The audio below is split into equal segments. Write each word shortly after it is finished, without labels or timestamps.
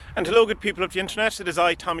And hello good people of the internet, it is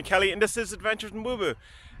I, Tommy Kelly, and this is Adventures in Woo Woo.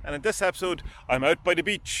 And in this episode, I'm out by the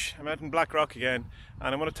beach, I'm out in Blackrock again,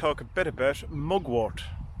 and I want to talk a bit about mugwort.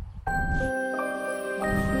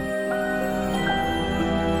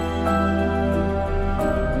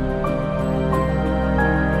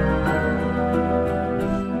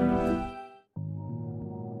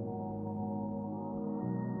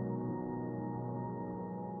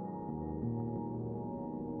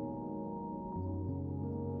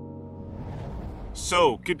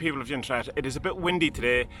 So, good people of the internet, it is a bit windy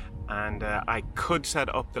today and I could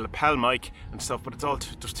set up the lapel mic and stuff, but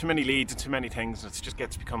there's too many leads and too many things and it just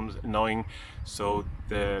becomes annoying, so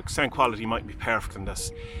the sound quality might be perfect in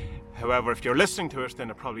this. However, if you're listening to it, then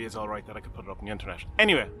it probably is alright that I could put it up on the internet.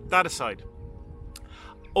 Anyway, that aside,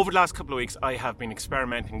 over the last couple of weeks I have been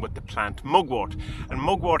experimenting with the plant mugwort, and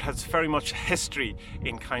mugwort has very much history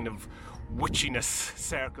in kind of witchiness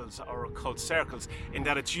circles or occult circles, in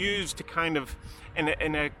that it's used to kind of in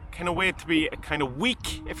a kind of way to be a kind of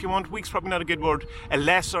weak, if you want, weak's probably not a good word, a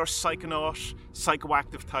lesser psychonaut,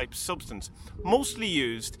 psychoactive type substance, mostly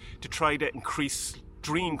used to try to increase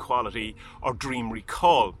dream quality or dream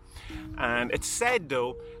recall. And it's said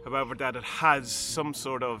though, however, that it has some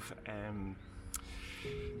sort of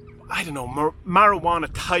marijuana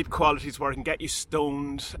type qualities where it can get you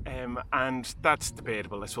stoned, and that's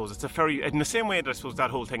debatable, I suppose. It's in the same way that I suppose that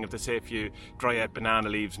whole thing of, they say if you dry out banana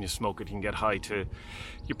leaves and you smoke it, you can get high too.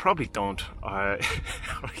 You probably don't,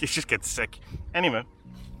 you just get sick. Anyway,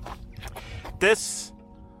 this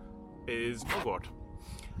is mugwort,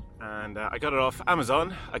 and I got it off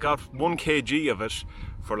Amazon. I got 1 kg of it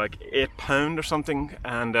for like £8 or something,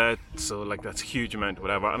 and so like that's a huge amount,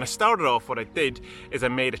 whatever. And I started off, what I did is I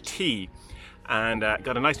made a tea, and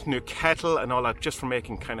got a nice new kettle and all that, just for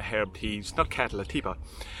making kind of herb teas. Not kettle, a teapot.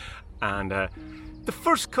 And the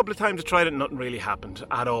first couple of times I tried it, nothing really happened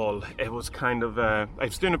at all. It was kind of, I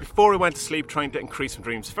was doing it before I went to sleep, trying to increase some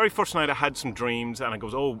dreams. The very first night I had some dreams, and I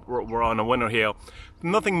goes, oh, we're on a winner here.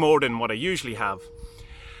 Nothing more than what I usually have.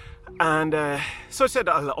 And so I said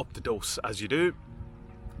I'll up the dose, as you do.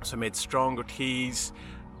 So I made stronger teas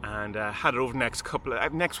and had it over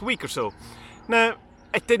next week or so. Now,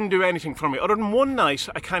 it didn't do anything for me, other than one night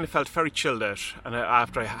I kind of felt very chilled out, and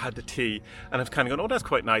after I had the tea, and I was kind of going, oh, that's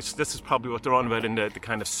quite nice. This is probably what they're on about in the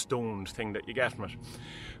kind of stoned thing that you get from it.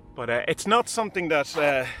 But it's not something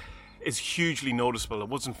that is hugely noticeable. It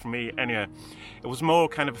wasn't for me anyway. It was more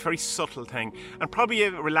kind of a very subtle thing, and probably a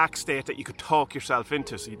relaxed state that you could talk yourself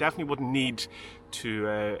into, so you definitely wouldn't need to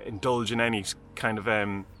indulge in any kind of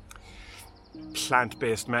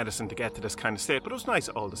plant-based medicine to get to this kind of state, but it was nice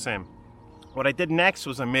all the same. What I did next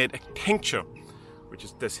was I made a tincture, which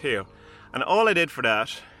is this here, and all I did for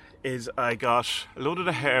that is I got a load of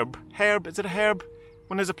the herb, is it a herb?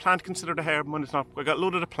 When is a plant considered a herb? When it's not? I got a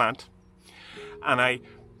load of the plant, and I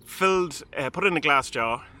put it in a glass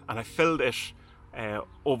jar, and I filled it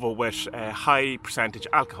over with high percentage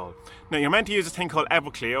alcohol. Now, you're meant to use a thing called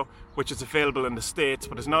Everclear, which is available in the States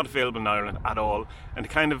but is not available in Ireland at all, and the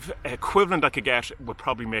kind of equivalent I could get would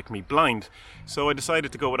probably make me blind. So I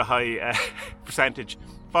decided to go with a high percentage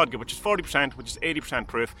vodka, which is 40%, which is 80%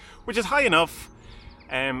 proof, which is high enough,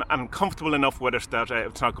 and I'm comfortable enough with it that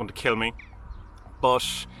it's not going to kill me. But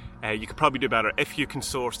you could probably do better. If you can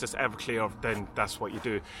source this Everclear, then that's what you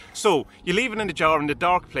do. So you leave it in the jar in the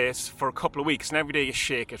dark place for a couple of weeks, and every day you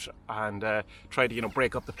shake it and try to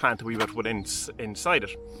break up the plant a wee bit inside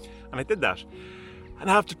it. And I did that. And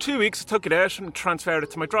after 2 weeks I took it out and transferred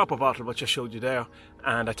it to my dropper bottle, which I showed you there,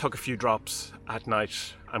 and I took a few drops at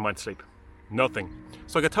night and went to sleep. Nothing.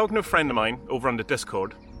 So I got talking to a friend of mine over on the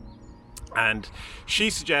Discord, and she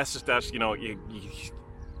suggested that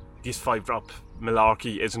this 5-drop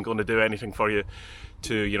malarkey isn't going to do anything for you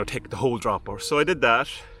to take the whole dropper. So I did that.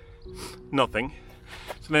 Nothing.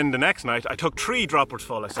 So then the next night I took 3 droppers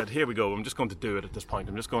full. I said, here we go, I'm just going to do it at this point.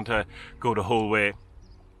 I'm just going to go the whole way.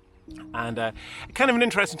 And kind of an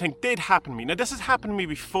interesting thing did happen to me. Now, this has happened to me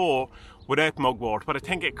before without mugwort, but I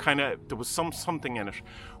think there was something in it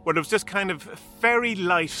where there was this kind of very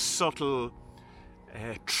light, subtle,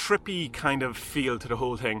 trippy kind of feel to the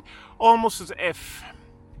whole thing, almost as if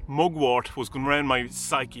mugwort was going around my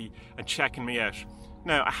psyche and checking me out.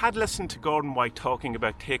 Now, I had listened to Gordon White talking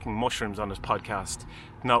about taking mushrooms on his podcast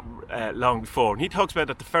not long before, and he talks about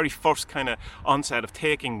that the very first kind of onset of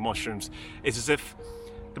taking mushrooms is as if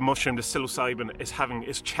the mushroom, the psilocybin,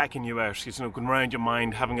 is checking you out. He's going around your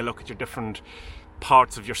mind, having a look at your different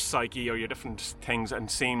parts of your psyche or your different things and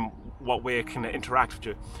seeing what way it can interact with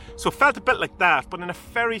you. So it felt a bit like that, but in a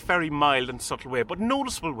very, very mild and subtle way, but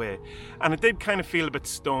noticeable way. And it did kind of feel a bit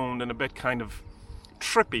stoned and a bit kind of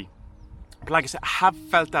trippy. But like I said, I have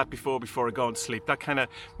felt that before I go and sleep. That kind of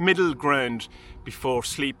middle ground before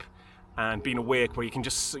sleep and being awake, where you can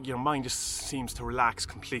just, your mind just seems to relax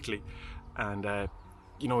completely, and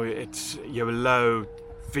you allow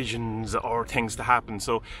visions or things to happen.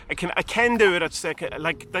 So I can do it. It's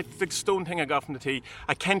like the stone thing I got from the tea.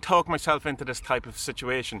 I can talk myself into this type of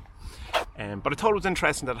situation, but I thought it was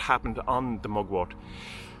interesting that it happened on the mugwort.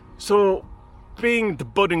 So, being the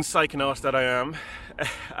budding psychonaut that I am,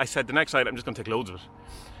 I said the next night I'm just going to take loads of it.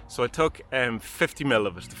 So I took 50 ml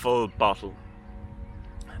of it, the full bottle,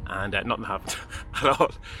 and nothing happened at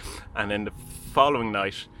all. And then the following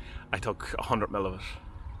night I took 100 ml of it,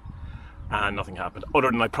 and nothing happened, other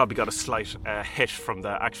than I probably got a slight hit from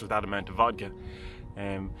that amount of vodka.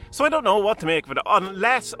 So I don't know what to make of it,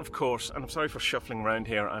 unless, of course, and I'm sorry for shuffling around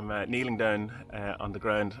here, I'm kneeling down on the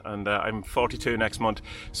ground, and I'm 42 next month,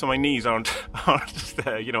 so my knees aren't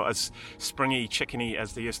as springy, chickeny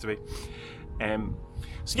as they used to be.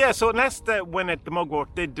 So unless when the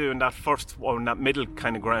mugwort did do in that first, or in that middle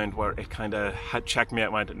kind of ground where it kind of had checked me out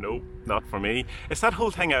and went, no, not for me. It's that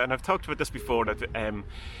whole thing, and I've talked about this before,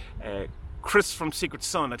 that Chris from Secret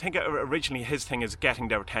Son, I think originally his thing is getting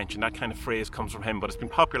their attention. That kind of phrase comes from him, but it's been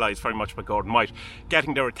popularised very much by Gordon White.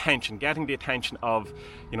 Getting their attention, getting the attention of,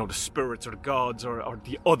 the spirits or the gods or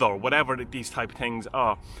the other, whatever these type of things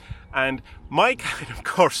are. And my kind of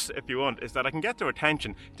curse, if you want, is that I can get their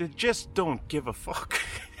attention. They just don't give a fuck.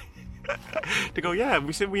 To go, yeah,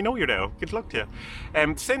 we know you're there. Good luck to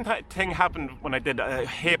you. Same thing happened when I did a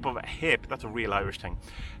hape. That's a real Irish thing.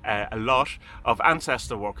 A lot of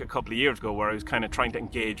ancestor work a couple of years ago, where I was kind of trying to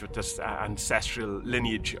engage with this ancestral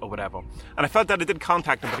lineage or whatever. And I felt that I did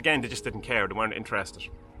contact them, but again, they just didn't care. They weren't interested.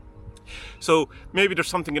 So maybe there's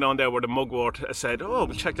something going on there where the mugwort said, "Oh,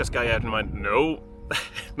 we'll check this guy out," and I went, "No,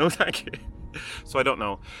 no, thank you." So I don't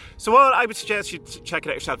know. So I would suggest you check it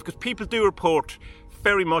out yourself, because people do report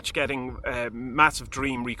very much getting massive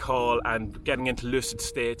dream recall and getting into lucid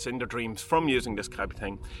states in their dreams from using this type of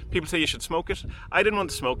thing. People say you should smoke it. I didn't want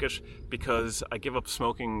to smoke it because I gave up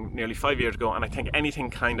smoking nearly 5 years ago, and I think anything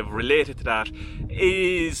kind of related to that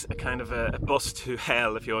is a kind of a bus to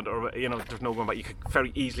hell, if you want, or there's no going back. You could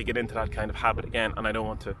very easily get into that kind of habit again, and I don't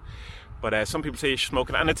want to. But some people say you should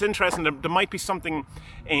smoke it, and it's interesting. There might be something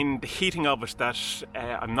in the heating of it that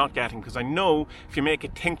I'm not getting, because I know if you make a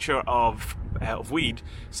tincture of weed,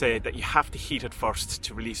 say that you have to heat it first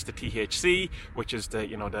to release the THC, which is the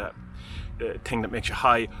thing that makes you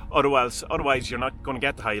high. Otherwise you're not going to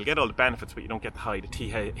get the high. You'll get all the benefits, but you don't get the high. The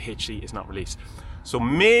THC is not released. So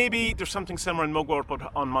maybe there's something similar in mugwort,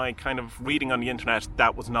 but on my kind of reading on the internet,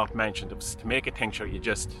 that was not mentioned. It was to make a tincture, you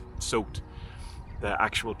just soaked the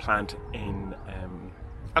actual plant in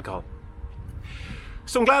alcohol.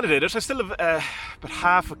 So I'm glad I did it. I still have about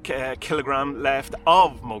half a kilogram left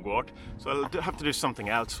of mugwort, so I'll have to do something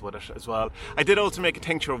else with it as well. I did also make a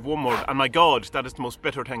tincture of wormwood, and my God, that is the most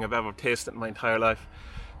bitter thing I've ever tasted in my entire life.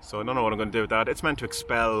 So I don't know what I'm going to do with that. It's meant to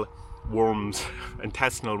expel worms,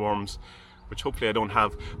 intestinal worms, which hopefully I don't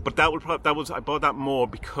have. But I bought that more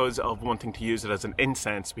because of wanting to use it as an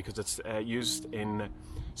incense, because it's used in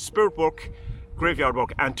spirit work, graveyard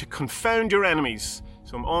work, and to confound your enemies.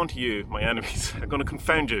 So I'm on to you, my enemies. I'm going to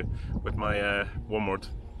confound you with my wormwood.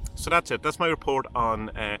 So that's it. That's my report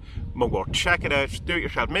on mugwort. Check it out. Do it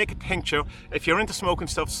yourself. Make a tincture. If you're into smoking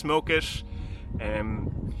stuff, smoke it.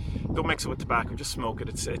 Don't mix it with tobacco. Just smoke it.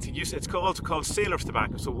 It's also called sailor's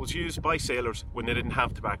tobacco. So it was used by sailors when they didn't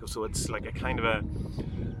have tobacco. So it's like a kind of a,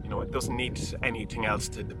 it doesn't need anything else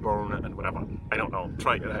to burn it and whatever. I don't know.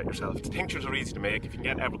 Try it out yourself. The tinctures are easy to make. If you can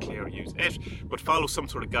get Everclear, use it. But follow some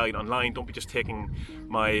sort of guide online. Don't be just taking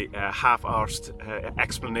my half-arsed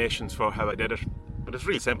explanations for how I did it. But it's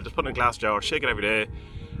really simple. Just put it in a glass jar, shake it every day.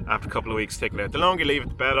 After a couple of weeks, take it out. The longer you leave it,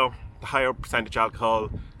 the better. The higher percentage alcohol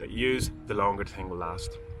that you use, the longer the thing will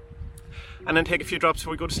last. And then take a few drops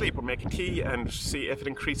before you go to sleep, or make a tea, and see if it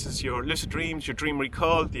increases your lucid dreams, your dream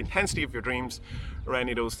recall, the intensity of your dreams, or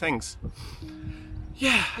any of those things.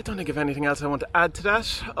 Yeah, I don't think of anything else I want to add to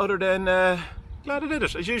that, other than glad I did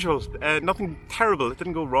it, as usual. Nothing terrible. It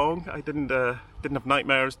didn't go wrong. I didn't have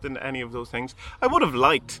nightmares, didn't any of those things. I would have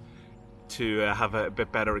liked to have a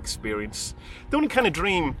bit better experience. The only kind of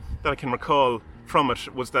dream that I can recall from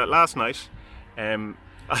it was that last night I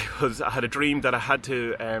had a dream that I had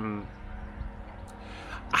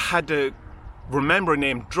to remember a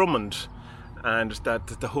name, Drummond, and that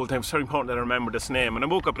the whole time it was very important that I remember this name. And I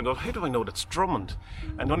woke up and go, how do I know that's Drummond?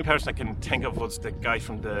 And the only person I can think of was the guy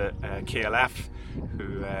from the KLF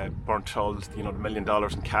who burnt all the $1 million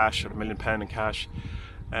in cash, or £1 million in cash.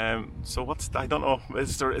 So I don't know,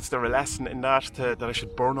 is there a lesson in that that I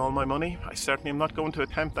should burn all my money? I certainly am not going to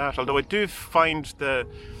attempt that, although I do find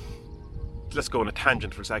let's go on a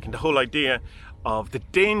tangent for a second, the whole idea of the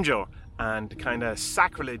danger and the kind of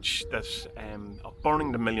sacrilege that of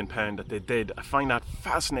burning the £1 million that they did. I find that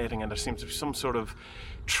fascinating, and there seems to be some sort of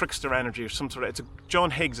trickster energy or some sort of...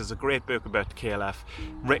 John Higgs has a great book about the KLF,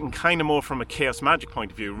 written kind of more from a chaos magic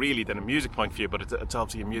point of view really than a music point of view, but it's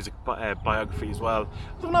obviously a music biography as well.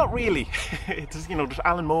 Though not really. It's, there's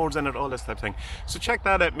Alan Moore's in it, all this type of thing. So check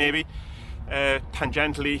that out maybe,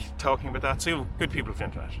 tangentially talking about that. So good people of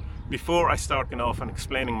internet. Before I start going off and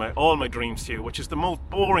explaining all my dreams to you, which is the most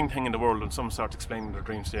boring thing in the world when someone starts explaining their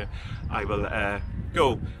dreams to you, I will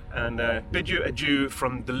go and bid you adieu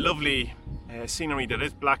from the lovely scenery that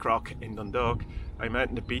is Blackrock in Dundalk. I'm out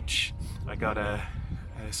on the beach. I got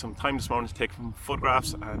some time this morning to take some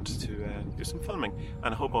photographs and to do some filming,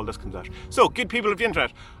 and I hope all this comes out. So, good people of the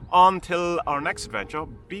internet, until our next adventure,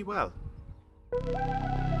 be well.